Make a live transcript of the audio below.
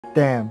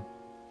Damn.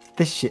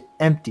 This shit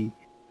empty.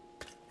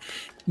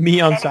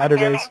 Me on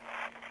Saturdays. This is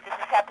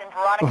Captain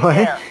Veronica What?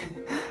 Dare.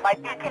 My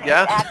beacon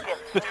Yeah. is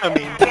active. I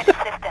mean, Get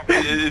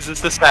assistance. is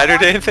this the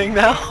Saturday thing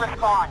now?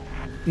 Respond.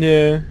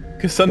 Yeah,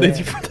 cause Sundays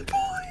Yeah. are for the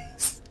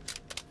boys.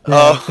 Yeah,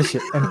 Oh. this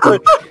shit empty.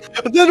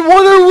 Then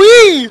what are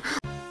we?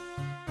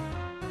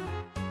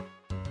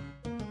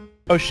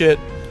 Oh shit.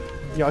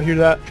 Y'all hear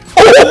that?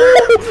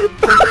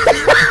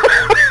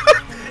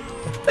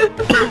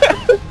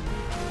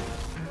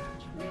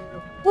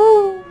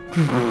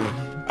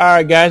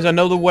 Alright guys, I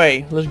know the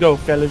way. Let's go,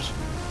 fellas.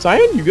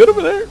 Cyan, you good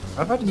over there?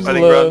 I thought There's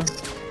Fighting a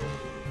grunts.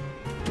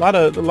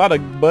 lot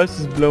of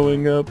buses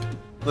blowing up.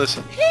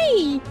 Listen.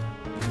 Hey.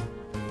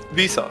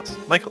 Vsauce,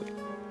 Michael.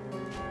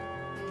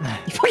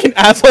 You fucking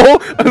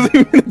asshole! I wasn't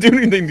even gonna do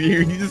anything to you.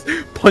 You just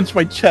punched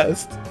my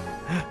chest.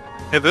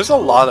 Hey, there's a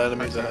lot of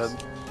enemies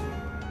ahead.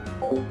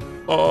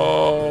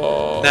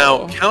 Oh.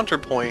 Now,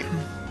 counterpoint.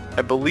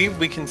 I believe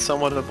we can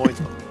somewhat avoid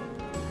them.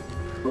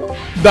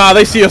 Nah,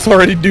 they see us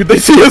already, dude. They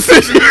see us.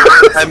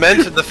 I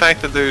mentioned the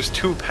fact that there's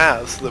two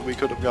paths that we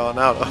could have gone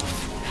out of.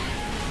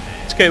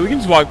 It's okay. We can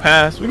just walk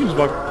past. We can just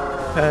walk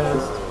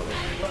past.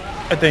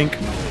 I think.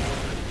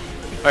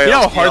 Alright, You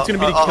know I'll how see hard it's y'all- gonna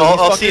be to kill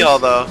I'll these see fuckers? y'all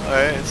though.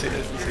 Alright, see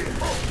it.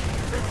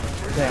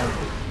 Damn.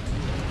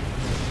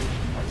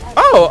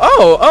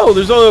 Oh!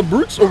 There's other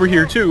brutes over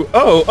here too.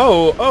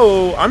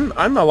 Oh!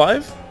 I'm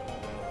alive.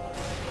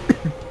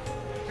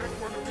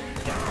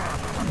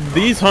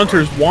 These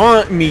hunters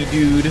want me,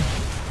 dude.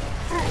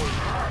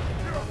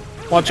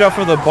 Watch out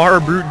for the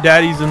bar brute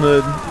daddies and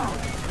the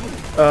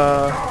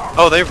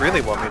Oh, they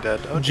really want me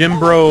dead. Oh, gym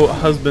bro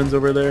husbands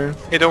over there.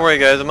 hey, don't worry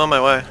guys, I'm on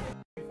my way.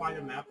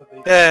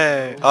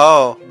 Yay!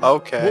 Oh,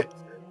 okay.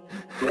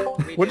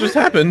 What just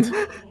happened?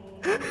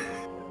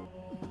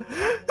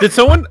 Did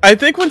someone? I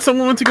think when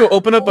someone went to go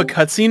open up a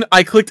cutscene,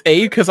 I clicked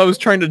A because I was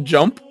trying to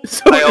jump.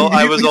 So I was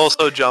immediately-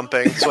 also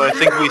jumping, so I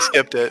think we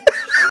skipped it.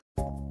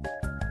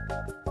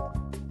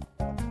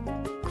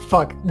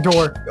 Fuck.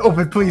 Door.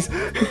 Open, please.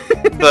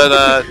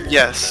 But,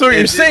 yes. So what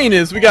you're saying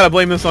is we gotta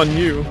blame this on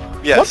you.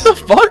 Yes. What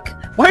the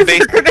fuck? Why is there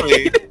a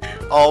Basically,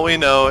 grenade? all we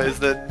know is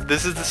that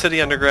this is the city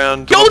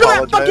underground. Go to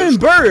that Apologize. fucking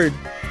bird!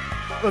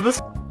 Oh,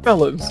 this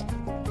fellas.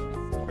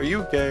 Are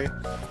you gay?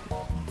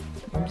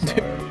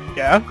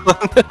 Yeah?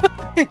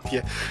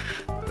 Yeah.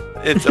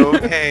 It's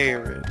okay,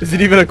 Rich. Is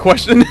it even a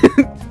question?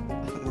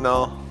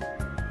 No.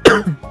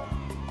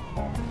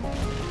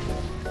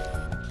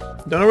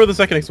 Don't know where the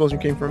second explosion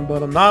came from,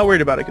 but I'm not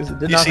worried about it because it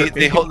did You not see, hurt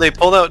me. they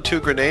pulled out two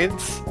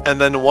grenades, and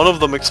then one of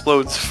them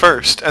explodes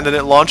first, and then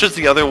it launches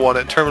the other one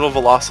at terminal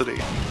velocity.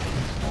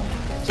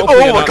 Hopefully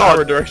Oh in my our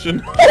God.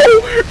 direction.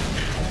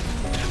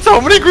 So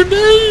many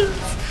grenades!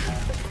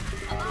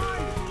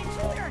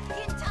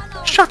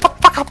 Shut the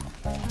fuck up!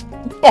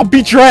 I'll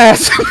beat your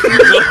ass!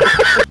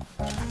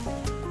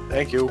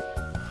 Thank you.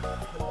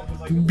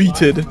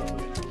 Beated.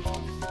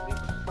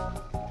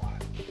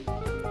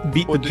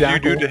 Beat What the did you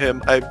jackal. do to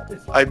him?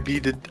 I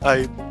beated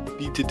him.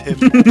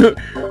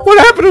 What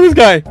happened to this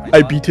guy?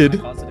 I beated.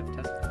 Positive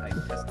test. I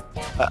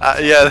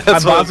tested. Yeah,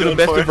 that's I'm what I was positive going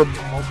best for. ever.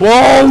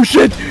 Whoa,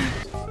 shit!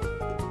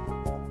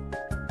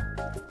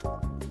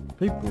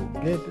 People,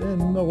 get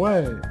in the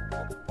way.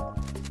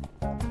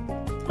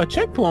 A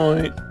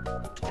checkpoint.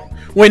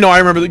 Wait, no, I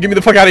remember. Get me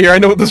the fuck out of here. I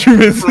know what this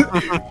room is.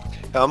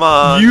 Come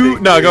on. You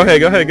take no, me. go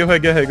ahead.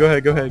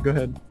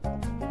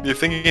 You're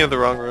thinking of the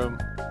wrong room.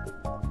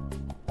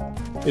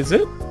 Is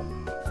it?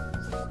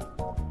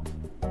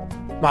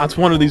 Nah, it's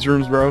one of these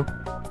rooms, bro.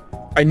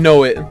 I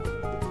know it.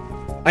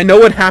 I know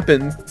what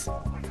happens.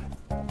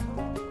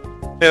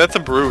 Hey, that's a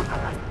brute.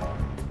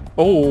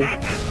 Oh,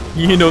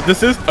 you know what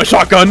this is? A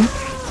shotgun.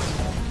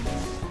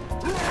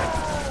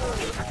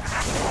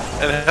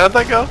 And how'd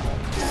that go?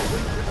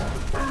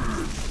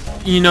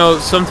 You know,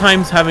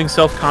 sometimes having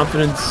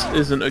self-confidence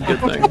isn't a good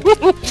thing.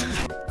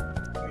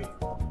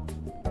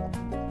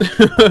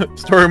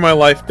 Story of my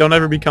life. Don't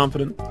ever be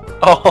confident.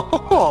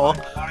 Oh.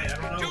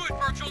 Do it,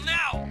 Virgil,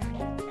 now!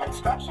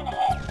 Construction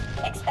ahead.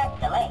 Expect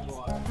delays.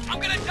 I'm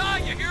gonna die,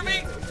 you hear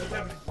me?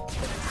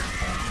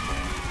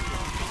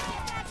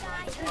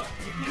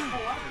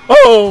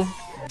 Oh!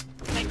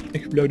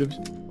 Explosives.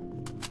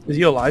 Is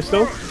he alive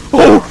still?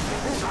 Oh!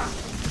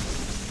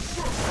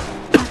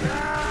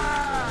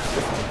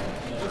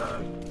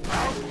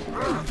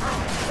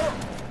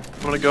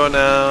 I'm gonna go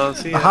now.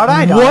 See ya. How'd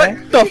I die?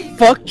 What the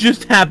fuck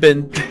just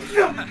happened?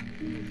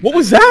 What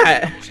was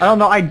that? I don't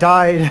know, I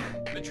died.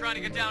 Been trying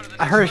to get down to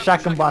the I heard a next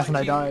shotgun sector blast and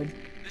I 14. died.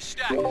 This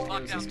stack is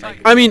locked down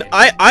tight. I mean,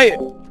 I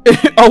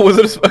oh, was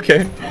it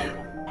okay?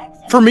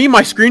 For me,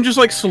 my screen just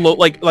like slow,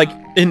 like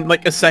in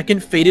like a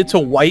second faded to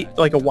white,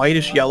 like a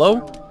whitish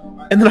yellow,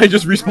 and then I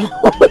just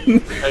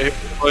respawned. Hey,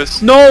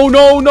 boys. No!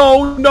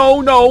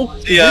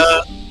 See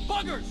ya.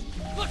 Buggers!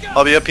 Look out!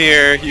 I'll be up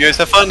here. You guys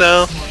have fun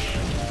now.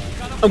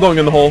 I'm going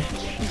in the hole.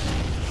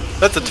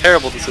 That's a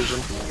terrible decision.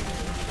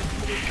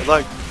 Good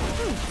luck.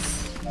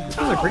 This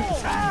was a great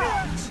decision.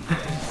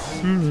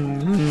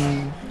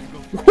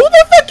 Who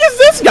the fuck is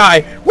this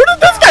guy? Where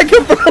did this guy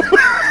come from?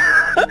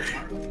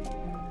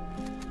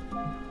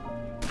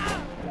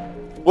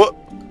 What?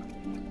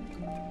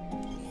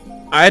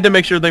 I had to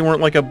make sure they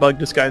weren't like a bug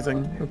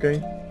disguising,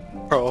 okay?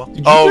 Bro. Did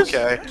you Oh, just-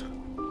 okay.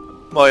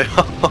 My.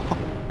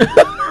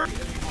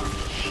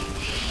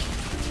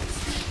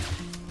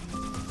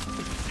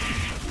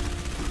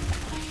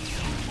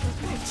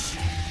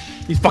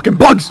 These fucking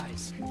bugs!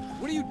 Guys,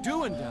 what are you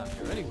doing down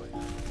here anyway? I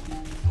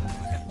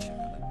gotta check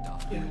on that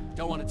doctor.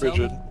 Don't want to tell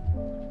Bridget, me?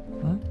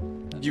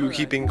 That's you all right.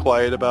 keeping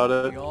quiet about We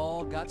it?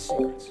 all got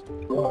secrets.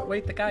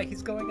 Wait, the guy,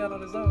 he's going out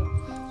on his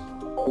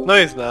own. No,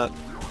 he's not.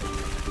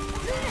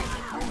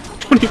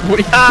 What do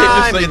you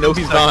can't just say no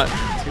he's not.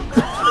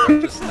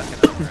 Just stuck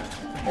it out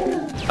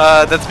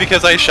there. That's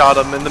because I shot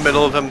him in the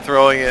middle of him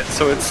throwing it,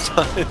 so it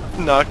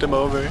knocked him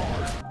over.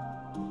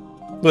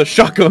 The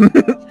shotgun.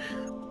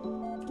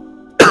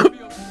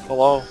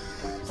 Hello.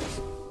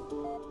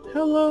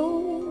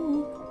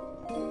 Hello.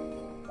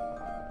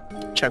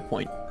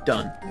 Checkpoint.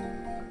 Done.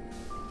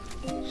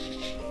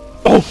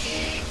 Oh!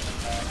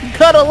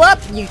 Cuddle up,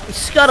 you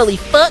scuttly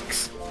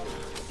fucks!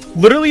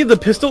 Literally, the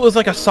pistol is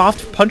like a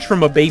soft punch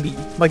from a baby.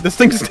 Like, this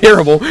thing's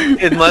terrible.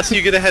 Unless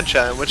you get a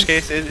headshot, in which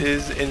case it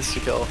is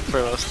insta-kill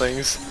for most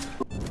things.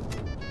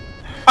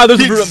 Ah, there's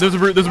a brute, there's a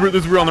brute, there's a brute,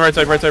 there's a brute on the right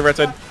side, right side, right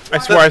side. I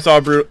swear I saw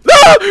a brute.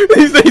 Ah!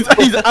 He's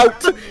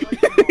out!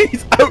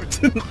 He's out!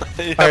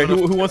 Alright,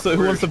 who wants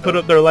to put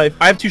up their life?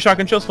 I have 2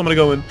 shotgun shells, so I'm gonna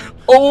go in.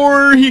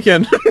 Or he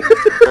can.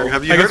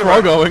 Have you I guess heard we're all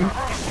of going.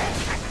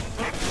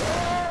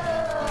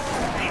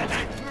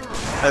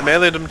 I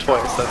meleeed him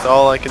twice, that's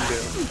all I can do.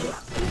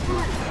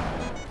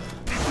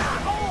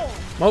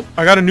 Well,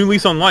 I got a new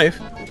lease on life.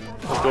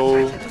 Let's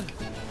go.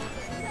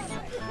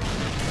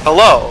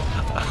 Hello!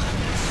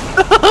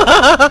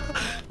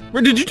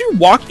 Where did you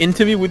walk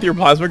into me with your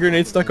plasma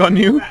grenade stuck on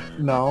you?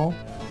 No.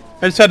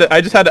 I just had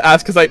to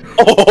ask because I.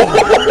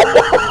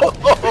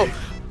 Oh!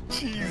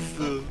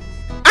 Jesus.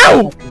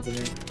 Ow!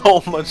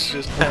 So much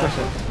just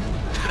happened.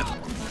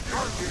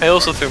 I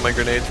also threw my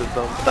grenades at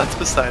them, but that's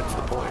besides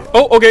the point.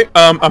 Oh, okay.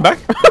 I'm back.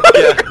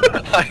 Yeah,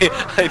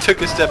 I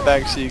took a step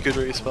back so you could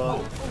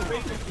respawn.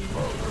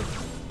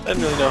 I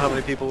didn't really know how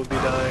many people would be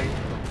dying.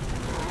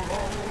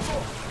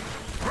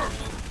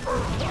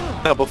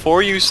 Now,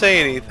 before you say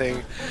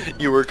anything,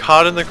 you were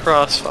caught in the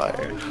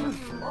crossfire.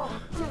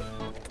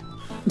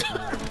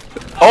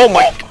 Oh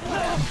my!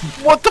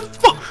 What the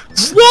fuck?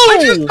 No! I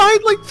just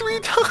died like 3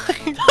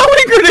 times. How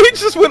many grenades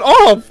just went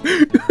off?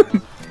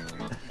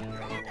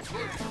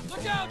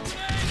 Look out,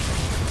 grenade!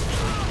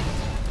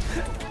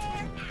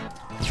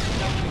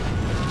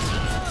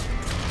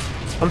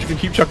 I'm just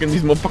gonna keep chucking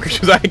these motherfuckers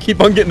because I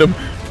keep on getting them.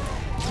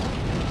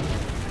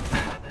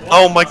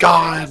 Oh my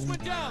god!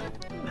 Went down.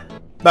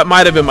 That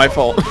might have been my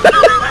fault.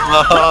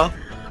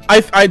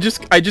 I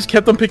just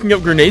kept on picking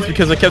up grenades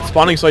because I kept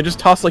spawning, so I just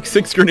tossed like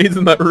 6 grenades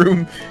in that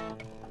room.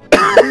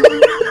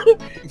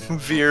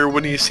 Veer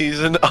when he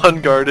sees an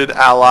unguarded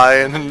ally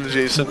in an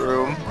adjacent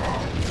room.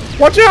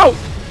 Watch out!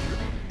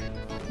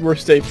 We're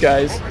safe,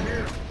 guys.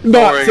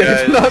 Not worry,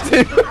 safe. guys. Not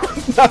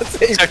safe. Not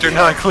safe. Sector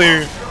not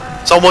clear.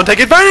 Someone take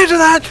advantage of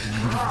that!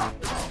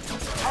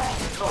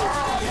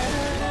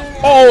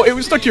 Oh, it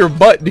was stuck to your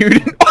butt,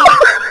 dude.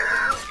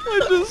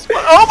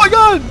 Oh my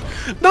god!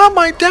 Not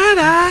my dead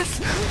ass!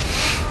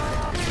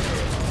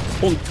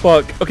 Holy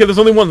fuck. Okay, there's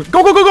only one.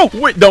 Go, go, go, go!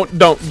 Wait, don't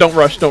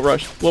rush, don't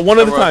rush. Well, one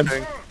at a time.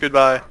 Rushing.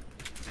 Goodbye.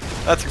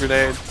 That's a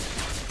grenade.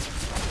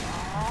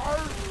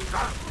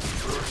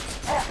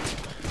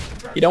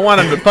 You don't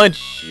want him to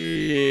punch.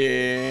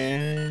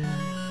 Yeah.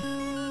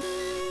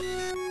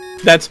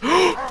 That's.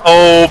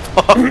 Oh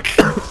fuck!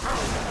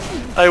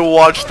 I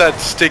watched that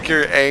stick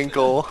your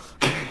ankle.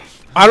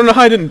 I don't know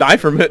how I didn't die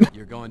from it.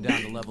 You're going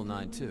down to level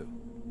 9 too.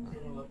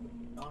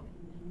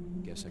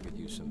 Guess I could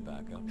use some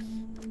backup.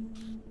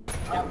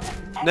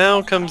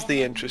 Now comes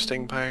the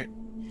interesting part.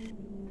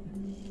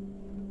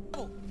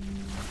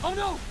 Oh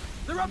no!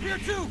 They're up here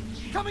too!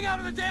 Coming out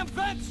of the damn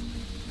fence!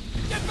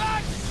 Get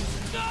back!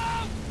 No!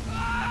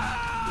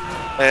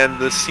 Ah! And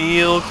the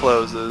seal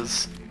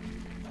closes.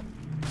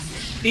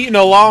 Eaten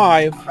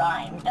alive.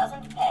 Crime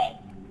doesn't pay.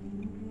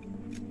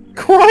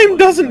 Crime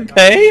doesn't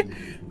pay?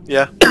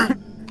 Yeah.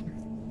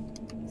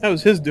 That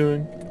was his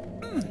doing.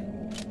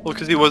 Well,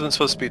 because he wasn't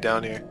supposed to be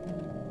down here.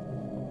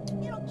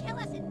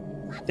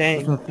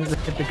 Dang.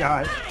 Hit the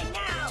guy.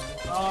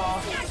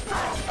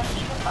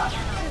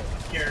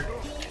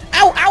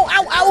 Ow, ow,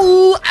 ow,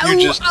 ow, ow,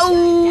 You just-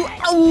 ow,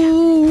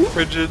 ow.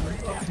 Frigid.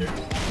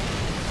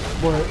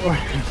 What?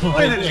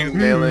 Why did you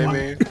melee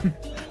me?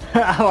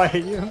 How I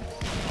hit you?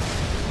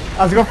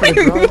 I was going for the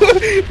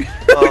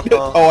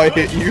drone. Oh, I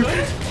hit you.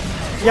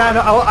 Yeah,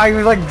 no, I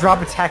was like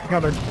drop attacking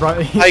on the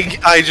front.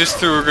 I just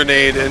threw a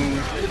grenade and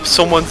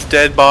someone's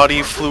dead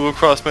body flew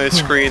across my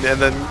screen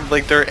and then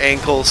like their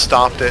ankle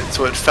stopped it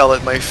so it fell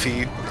at my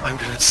feet. I'm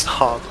gonna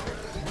stop.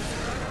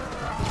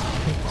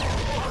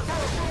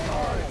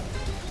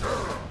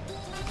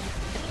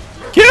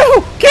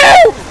 Kill!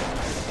 Kill!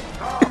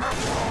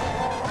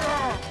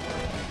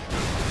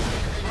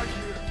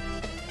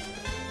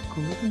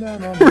 Cooling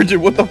down on Bridget,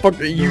 what the fuck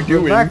are you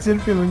doing? Relaxing,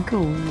 feeling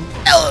cool.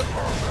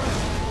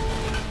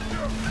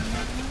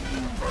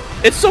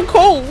 It's so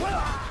cold!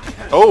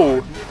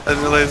 Oh! I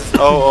didn't realize.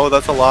 Oh,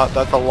 that's a lot.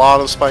 That's a lot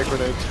of spike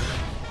grenades.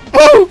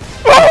 Oh!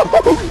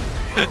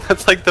 Oh!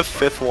 That's like the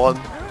 5th one.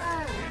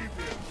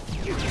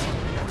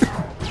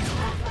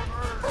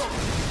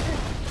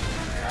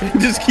 They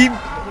just keep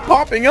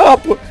popping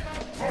up.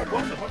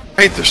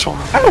 Wait, there's so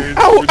many Ow! grenades.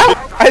 Ow!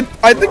 Ow!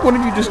 I think one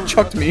of you just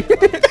chucked me.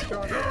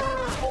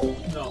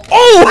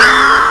 Oh!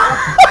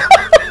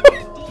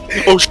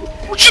 Oh shit!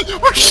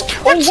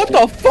 Oh, what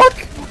the fuck?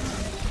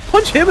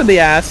 Punch him in the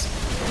ass.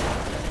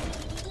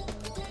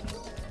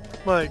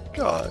 My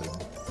god.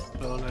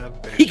 Don't have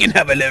He can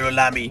have a little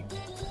lammy.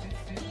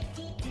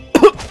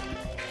 Fuck.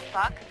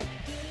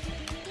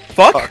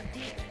 Fuck?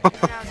 Fuck. I'm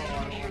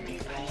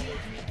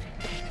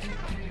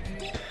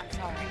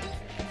sorry.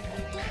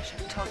 I should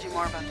have told you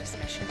more about this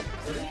mission.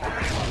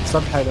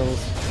 Subtitles.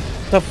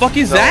 The fuck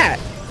is No. that?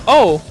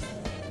 Oh.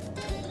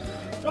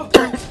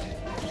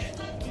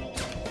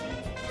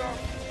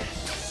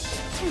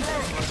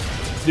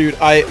 Dude,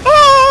 I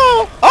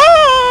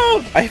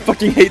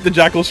fucking hate the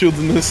jackal shields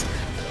in this.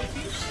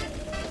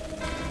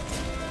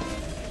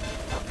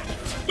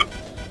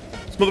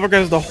 This motherfucker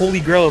has the holy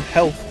grail of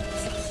health.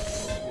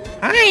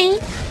 Hi.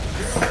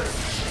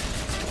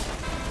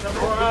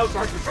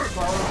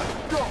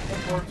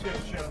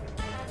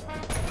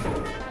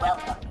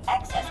 Welcome.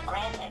 Access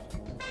granted.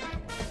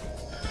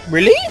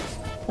 Really?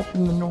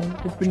 Open the door.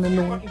 Open the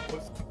door.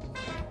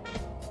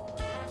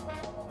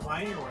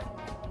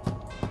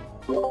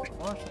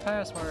 What's the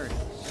password?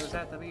 It was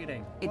at the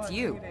meeting. It's What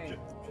you. meeting?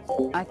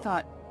 I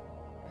thought...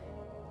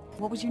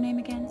 What was your name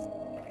again?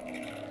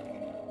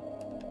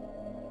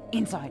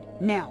 Inside,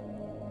 now.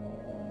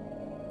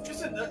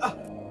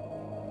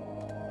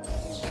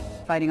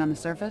 Fighting on the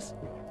surface?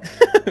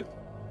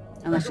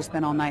 Unless you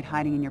spent all night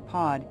hiding in your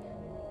pod,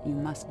 you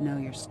must know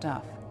your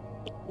stuff.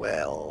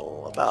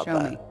 Well, about Show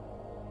that. me.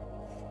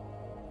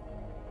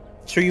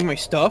 Show you my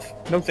stuff?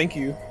 No, thank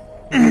you.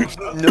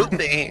 No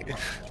thing.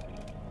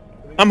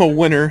 I'm a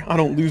winner. I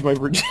don't lose my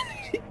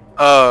virginity.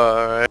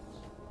 Alright.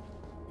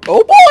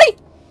 Oh boy!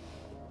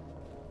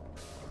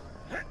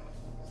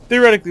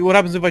 Theoretically, what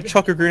happens if I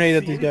chuck a grenade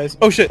at these guys?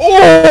 Oh shit!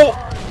 Oh!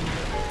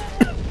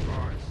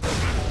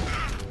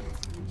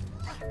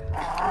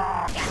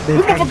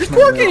 This motherfucker's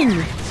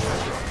twerking!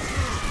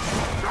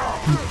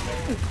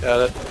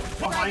 Got it.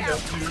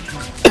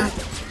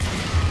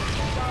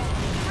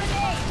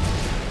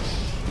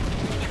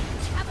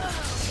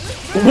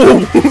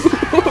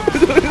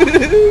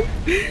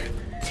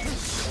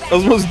 That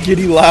was the most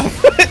giddy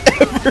laugh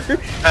ever.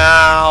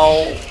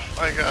 Ow!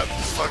 I got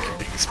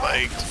fucking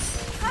spiked.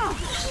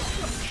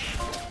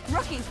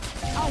 Rookie!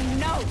 Oh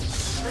no!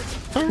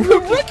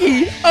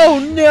 Ricky! Oh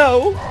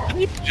no!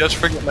 Just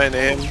forget my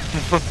name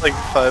like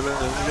 5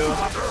 minutes ago.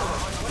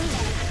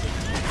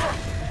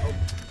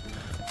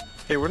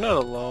 Hey, we're not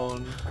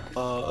alone.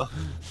 I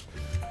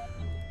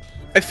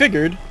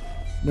figured.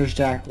 There's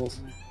jackals.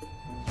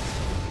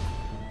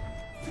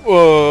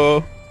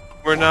 Whoa.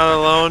 We're not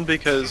alone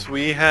because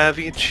we have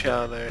each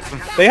other.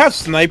 They have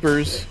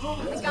snipers.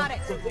 We got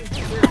it!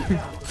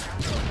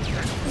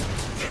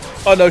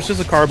 Oh no, it's just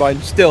a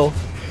carbine. Still.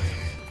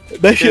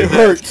 That shit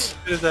hurts.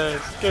 Get his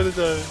ass. Get his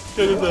ass.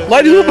 Get his ass.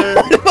 Light him up!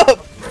 Light him up!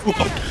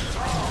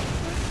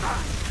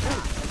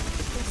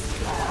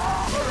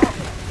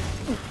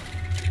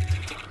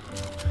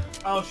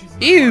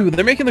 Ew,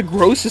 they're making the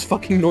grossest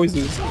fucking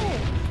noises.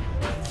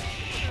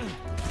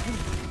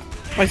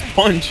 Nice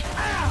punch.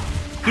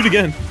 Do it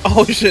again.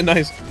 Oh shit,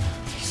 nice.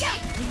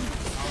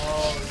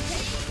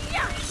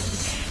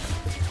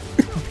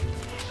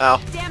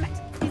 Ow. Damn it!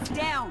 It's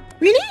down!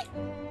 Really?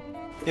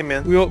 Hey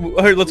man.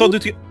 Alright, let's all do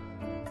it together.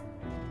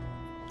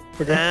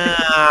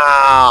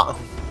 Ow.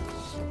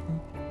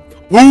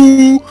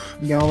 Woo!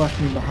 Y'all left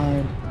me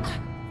behind.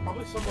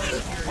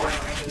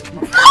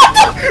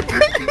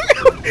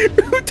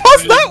 Who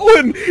tossed that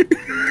one?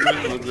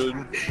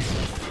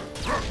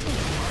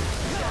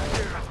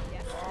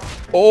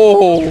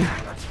 Oh.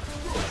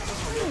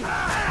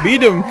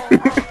 Beat him.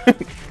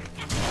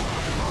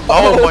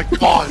 Oh my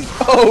god.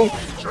 Oh.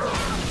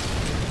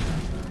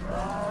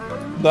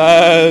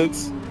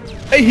 That's...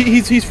 Hey,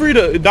 he's free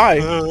to die.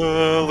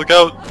 Look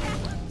out.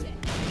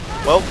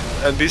 Well,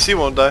 NPC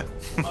won't die.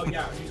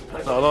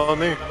 Not on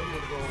me.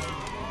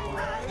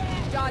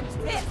 Dodge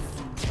this!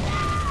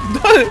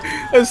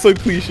 That's so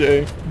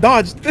cliche.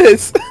 Dodge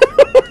this.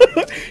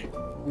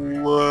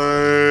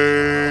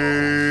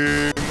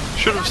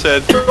 Should have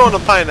said throw on a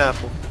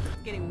pineapple. It's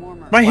getting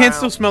warmer. My hands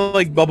still smell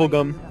like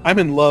bubblegum. I'm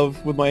in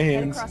love with my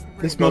hands.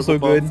 They smell so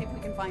good. See if we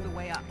can find a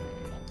way up.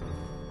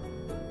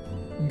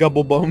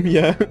 Gubble bum,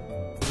 yeah.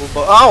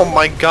 Oh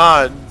my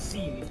god.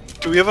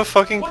 Do we have a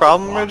fucking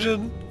problem, Rigid?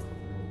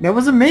 That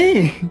wasn't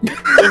me. Who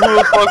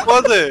the fuck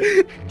was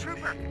it?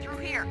 Trooper, through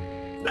here.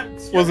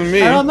 Wasn't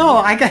me. I don't know.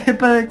 I got hit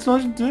by an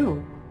explosion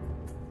too.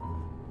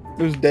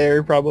 It was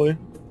Dare, probably.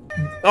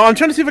 Oh, I'm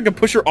trying to see if I can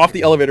push her off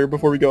the elevator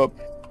before we go up.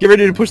 Get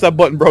ready to push that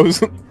button, bros.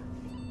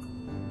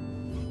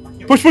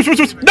 Push, push, push,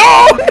 push.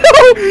 No!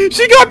 No!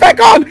 She got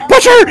back on!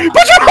 Push her!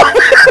 Push her!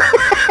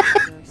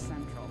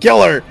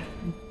 Kill her!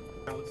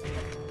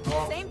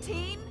 Same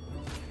team,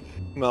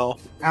 No.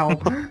 Ow.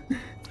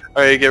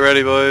 Alright, get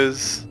ready,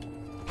 boys.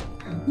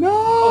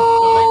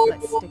 No!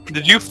 Let's stick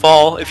Did you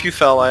fall? If you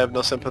fell, I have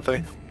no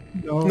sympathy.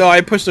 No,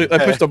 I pushed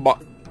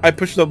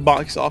the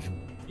box off.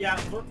 Yeah,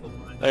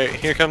 Alright,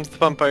 here comes the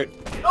fun part.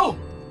 oh!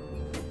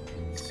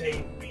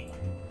 Save me.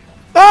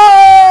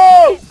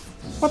 Oh!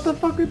 What the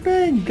fuck we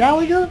paying?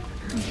 Gallagher?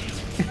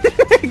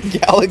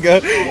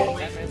 Galaga.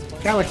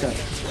 Gallagher. Wait.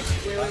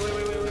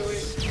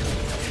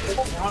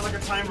 We're on like a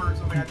timer or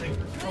something, I think.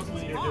 We're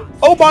supposed to do.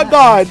 Oh my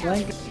god!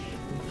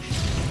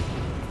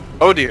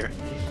 Oh dear.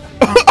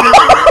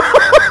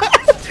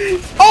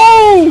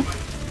 Oh!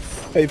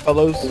 Hey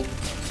fellas.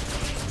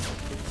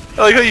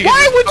 I like how you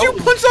Why would you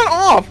punch that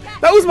off?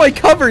 That was my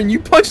cover and you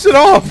punched it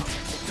off.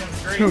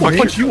 I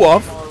punched you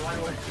off.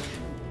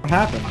 What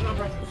happened?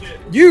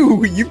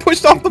 You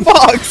pushed off the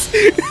box.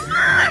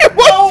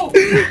 What?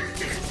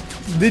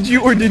 Did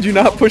you or did you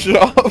not push it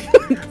off?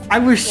 I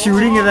was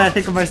shooting and then I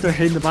think I might start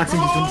hitting the box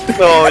and just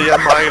Oh yeah,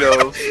 might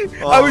have.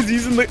 I was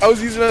using it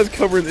as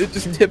cover and it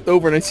just tipped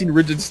over and I seen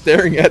Rigid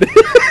staring at it.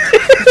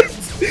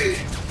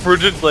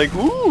 Rigid like,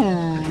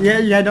 ooh.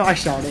 Yeah, no, I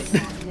shot it.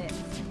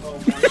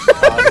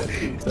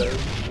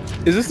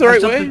 Is this the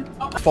right way?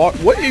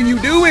 What are you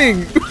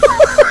doing?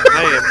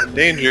 I am in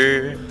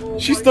danger.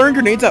 She's throwing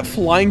grenades at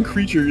flying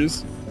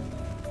creatures.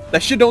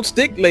 That shit don't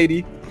stick,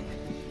 lady.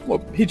 Well,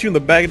 hit you in the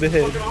back of the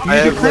head. I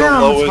have the clear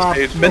on lowest top.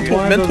 HP.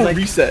 Mental like-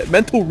 reset.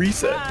 Mental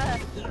reset.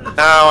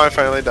 Ow, I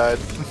finally died.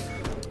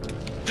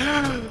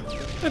 God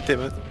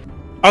damn it.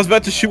 I was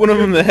about to shoot one of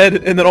them in the head,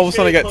 and then all of a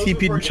sudden I got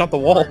TP'd and shot the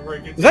wall.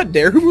 Is that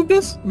Dare who moved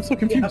us? I'm so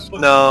confused.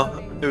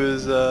 No, it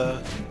was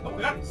the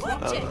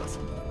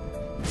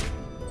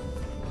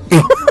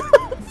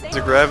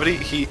gravity.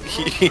 He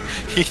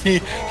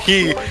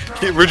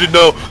Rigid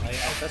no.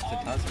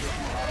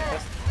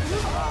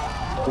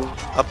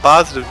 A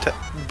positive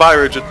bye,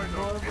 Rigid.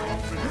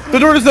 The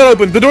door does not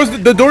open. The door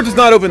does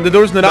not open. The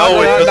door's not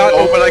No, it doesn't not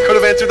open. I could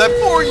have answered that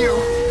for you.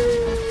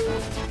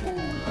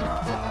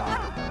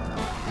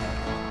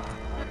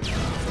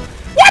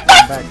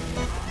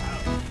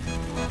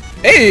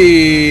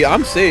 Hey,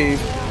 I'm safe.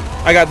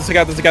 I got this,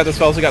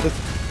 fellas, I got this.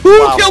 Who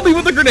Wow. killed me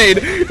with a grenade?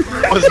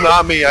 It was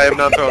not me. I have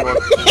not thrown one.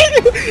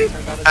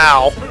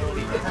 Ow.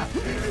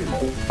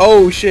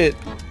 Oh shit.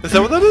 Is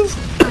that what that is?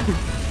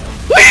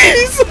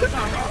 Please!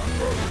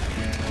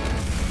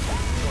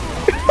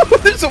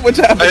 There's so much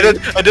happening.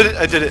 I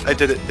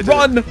did it.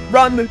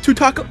 Run to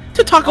Taco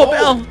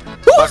Bell.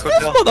 Who's Taco this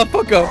Bell.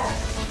 motherfucker?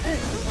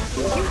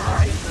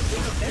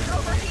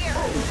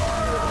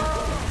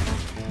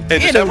 Hey,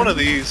 just have one of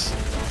these.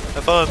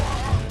 Have fun.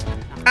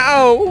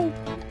 Ow.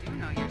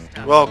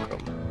 Welcome.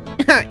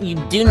 You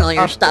do know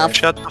your stuff.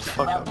 Shut the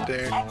fuck up,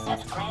 Dare.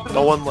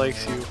 No one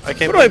likes you. I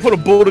can't. What do I put a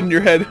bullet in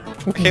your head?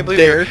 I can't believe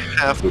Dare. you're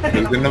half. There's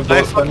been Can no I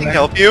bullets in fucking there?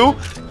 help you?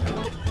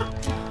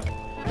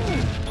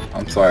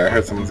 I'm sorry, I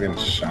heard someone's getting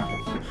shot.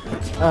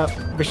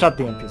 We shot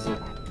the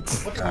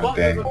NPC. God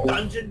dang.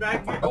 Dungeon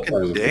back here. That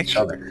was dick. each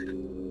other.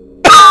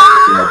 In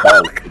the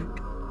bulk.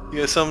 You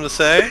got something to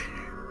say?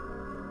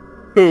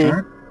 Who?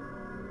 Huh?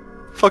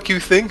 Fuck you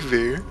think,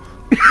 Veer?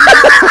 You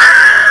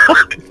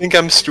think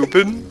I'm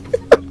stupid?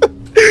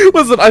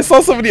 Listen, I saw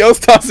somebody else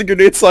tossing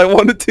grenades, so I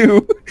wanted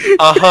to.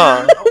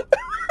 Uh-huh.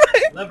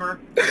 Lever.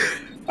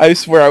 I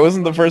swear, I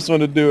wasn't the first one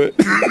to do it.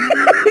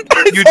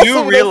 You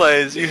do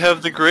realize you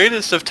have the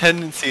greatest of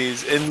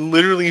tendencies in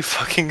literally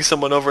fucking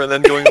someone over and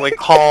then going like,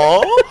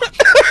 "Huh?"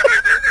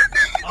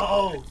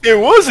 Oh. It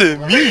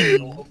wasn't me.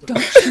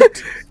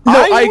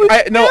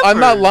 No, I'm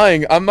not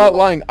lying. I'm not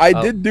lying. I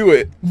did do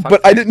it, but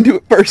I didn't do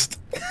it first.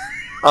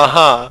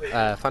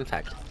 Uh-huh. Fun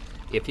fact.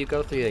 If you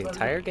go through the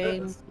entire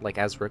game, like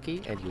as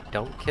rookie, and you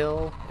don't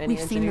kill any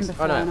We've seen them engineers...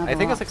 before Oh on no, other I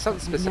think it's like rocks.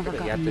 something We've specific never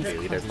that you have to gotten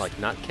do. this Either like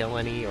not kill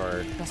any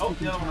or Best we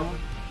can tell,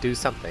 do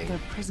something. they're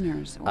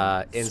prisoners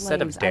or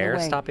Instead of slaves. Dare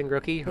Either way, stopping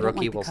Rookie, they don't Rookie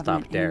like the will stop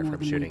Covenant Dare any more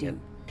from than we shooting it. do.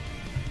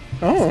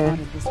 Oh.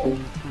 Spotted this in the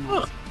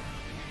tunnels.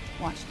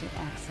 Watched it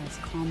access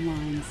comm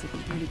lines,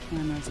 security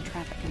cameras,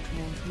 traffic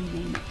controls, you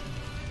name it.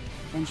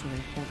 Eventually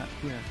pulled up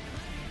here.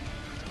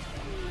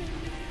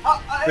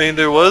 I mean,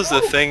 there was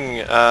a thing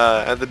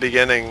at the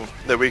beginning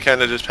that we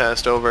kind of just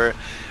passed over,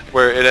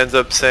 where it ends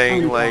up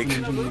saying like,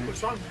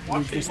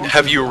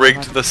 "Have you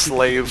rigged the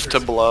slave to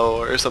blow?"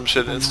 or some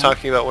shit. And it's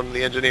talking about one of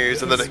the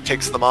engineers, and then it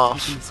kicks them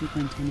off.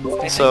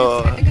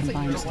 So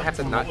You just have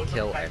to not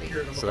kill any.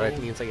 So that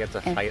means like you have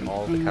to fight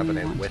all the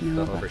Covenant with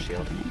the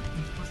overshield.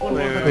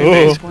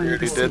 we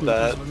already did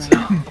that.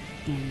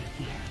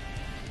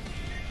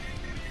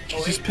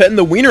 She's just petting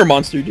the wiener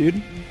monster,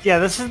 dude. Yeah,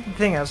 this is the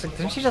thing. I was like,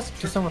 didn't she just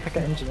do something with like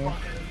an engineer?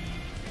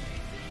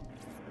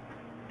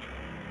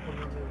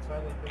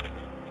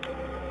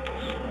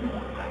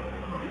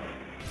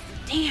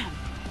 Damn!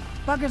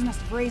 Buggers must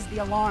have raised the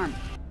alarm.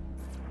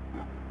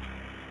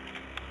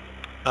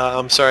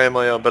 I'm sorry,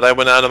 Emilio, but I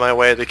went out of my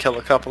way to kill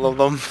a couple of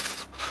them.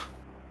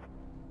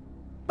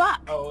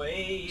 Buck! Oh,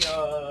 hey,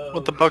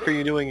 What the fuck are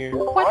you doing here?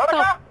 What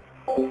the?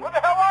 What the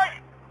hell are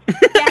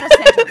you? Data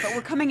center, but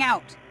we're coming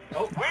out.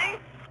 Oh, we?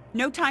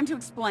 No time to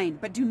explain,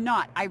 but do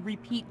not, I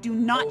repeat, do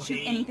not shoot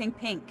he. anything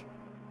pink.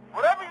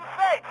 Whatever you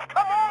say.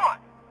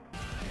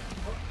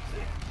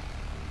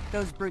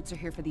 Those brutes are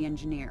here for the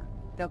engineer.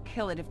 They'll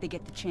kill it if they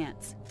get the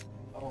chance.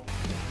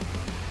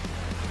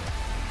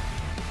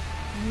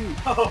 You.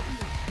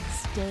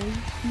 Stay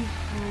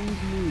behind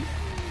me.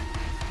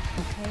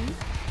 Okay?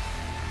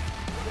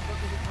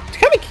 It's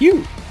kind of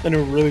cute in a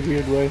really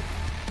weird way.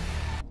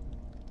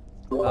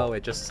 Oh,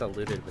 it just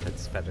saluted with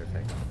its feather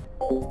thing.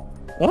 Oh.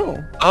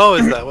 Oh,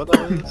 is that what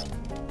that was?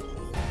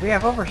 We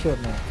have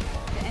overshield now.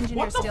 The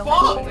engineer still fuck?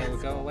 has They will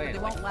shields, go away. but they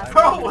won't last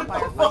Bro, long in a what the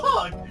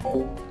firefight. fuck?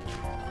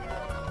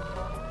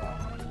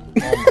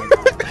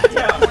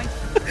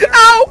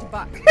 Ow!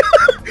 Buck.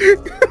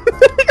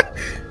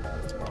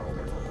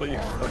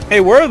 Hey,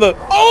 where are the?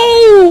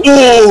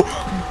 Oh!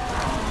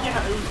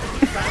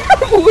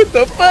 What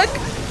the fuck?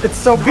 It's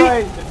so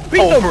bright.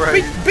 Beat Oh, them!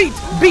 right. Beat!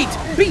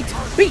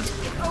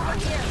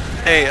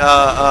 Hey,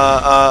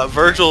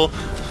 Vergil.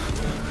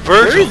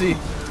 Where is Vergil. he?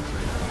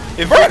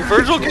 If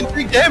Vergil can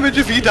take damage,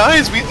 if he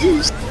dies, we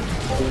lose.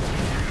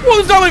 Well,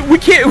 it's not like we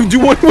can't do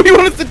what do you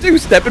want us to do.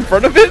 Step in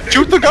front of it?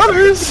 Shoot the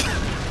gunners.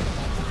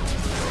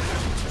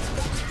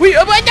 We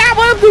oh my god!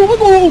 What do?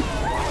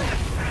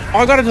 Oh,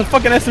 I got it to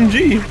fucking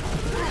SMG.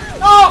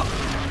 Oh!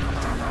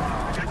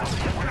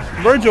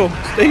 Vergil,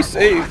 stay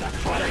safe.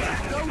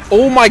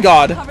 Oh my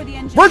god. Cover the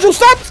engineer. Virgil,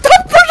 stop!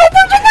 Stop! Virgil!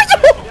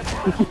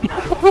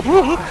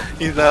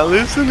 He's not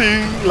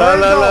listening. La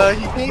la la.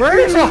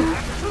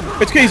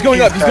 It's okay, he's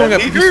going up, he's going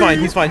up.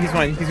 He's fine.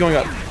 He's going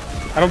up.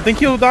 I don't think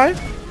he'll die.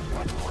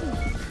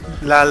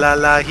 La la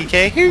la. He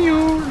can't hear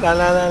you. La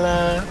la la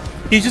la.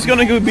 He's just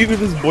gonna go be with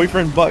his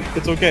boyfriend Buck.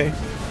 It's okay.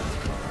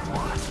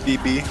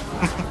 BB.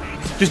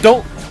 Just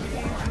don't.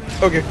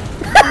 Okay.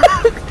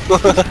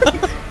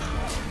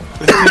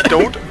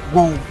 Don't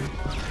move.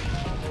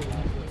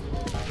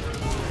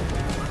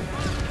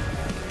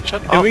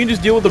 Shut If up. we can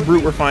just deal with the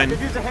brute, we're fine.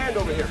 Use a hand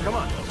over here. Come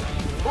on.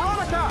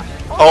 Veronica!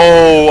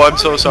 Oh, I'm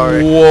so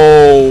sorry.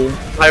 Whoa.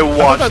 I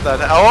watched that.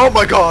 Oh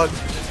my god.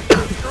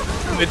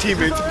 My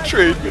teammates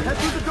betrayed me.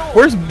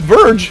 Where's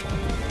Verge?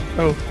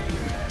 Oh.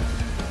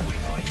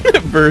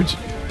 Verge.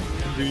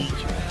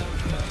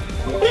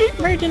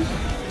 Virgin.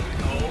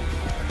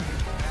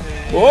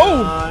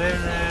 Whoa.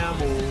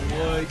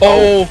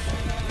 Oh.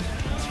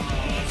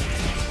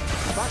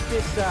 About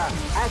this,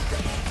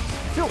 access.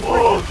 Feel free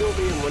to fill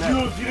me in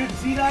whenever. You didn't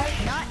see that?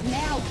 Not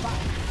now, Buck.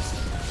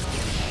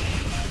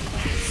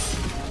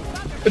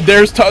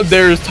 There's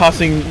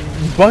tossing.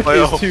 Buck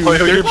is too.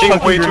 They're you're being way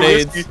chucking too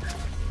grenades. risky.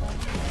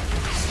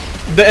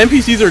 The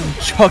NPCs are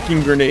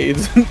chucking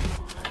grenades.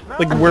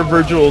 Like where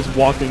Virgil is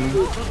walking.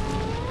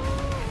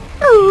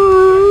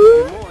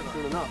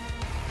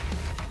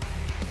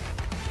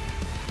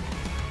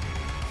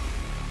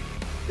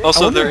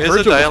 Also, wonder there if is a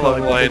Virgil will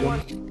dialogue probably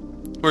line kill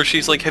where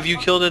she's like, "Have you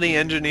killed any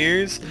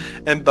engineers?"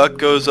 And Buck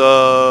goes,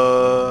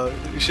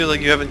 she's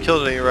like, "You haven't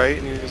killed any, right?"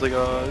 And he's like,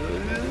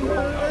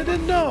 I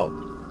didn't know.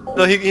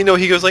 No,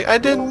 he goes like, "I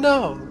didn't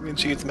know," and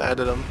she gets mad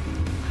at him.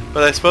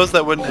 But I suppose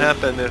that wouldn't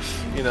happen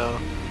if, you don't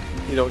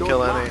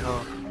kill any,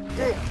 huh?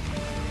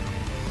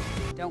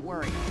 Don't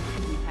worry.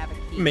 You have a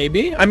key.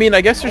 Maybe. I mean,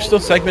 I guess there's still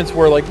segments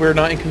where like we're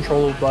not in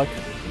control of Buck.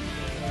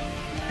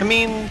 I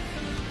mean,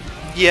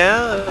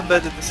 yeah,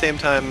 but at the same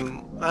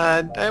time,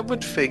 I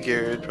would figure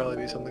it'd probably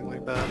be something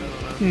like that. I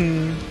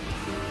don't know.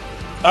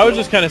 I was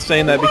just kind of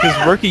saying that because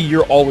Rookie,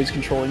 you're always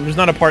controlling. There's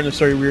not a part in the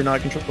story where you're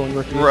not controlling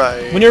Rookie.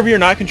 Right. Whenever you're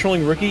not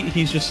controlling Rookie,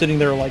 he's just sitting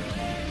there like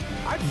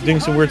doing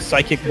some weird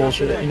psychic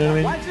bullshit. You know what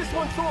I Why mean? is this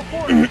one so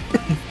important?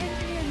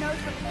 Engineer knows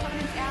what the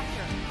Covenant's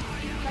after.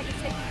 If I could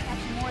take and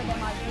catch more of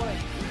them, I would.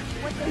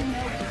 What they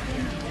know is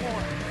in the war.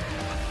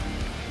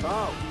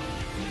 Oh.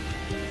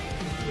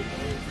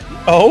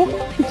 Oh,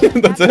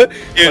 that's it.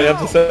 What do you have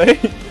to say?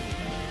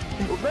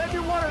 Well, maybe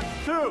one or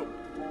two.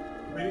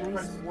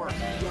 Work.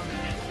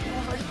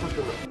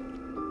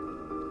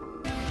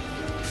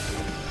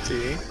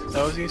 See,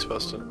 how was he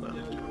supposed to know?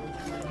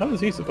 How is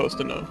he supposed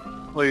to know?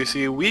 Well, you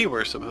see, we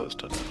were supposed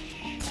to know.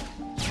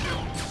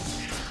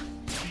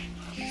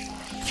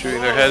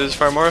 Shooting their head is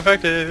far more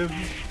effective.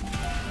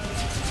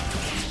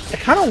 I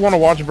kind of want to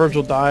watch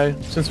Virgil die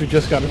since we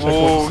just got a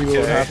checkpoint to see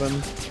what Okay.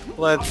 happened.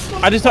 Let's.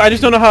 I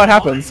just don't know how it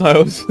happens.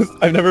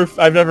 I've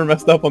never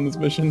messed up on this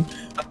mission.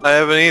 I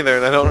haven't either,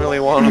 and I don't really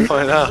want to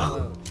find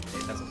out.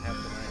 It doesn't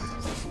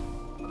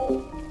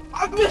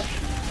have It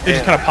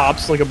just kind of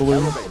pops like a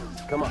balloon.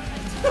 Come on.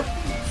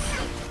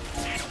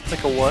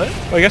 Like a what?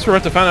 Well, I guess we're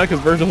about to find out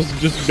because Virgil's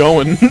just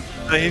going.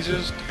 No, he's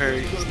just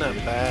hurt. He's not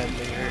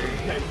badly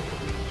hurt.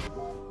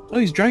 Oh,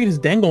 he's dragging his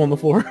dangle on the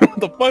floor. What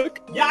the fuck?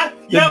 Yeah.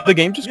 Did the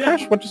game just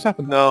crash? What just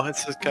happened? No,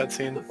 it's his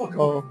cutscene.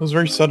 Oh, it was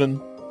very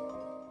sudden.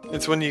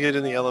 It's when you get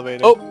in the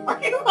elevator. Oh.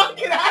 Are you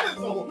fucking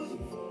asshole?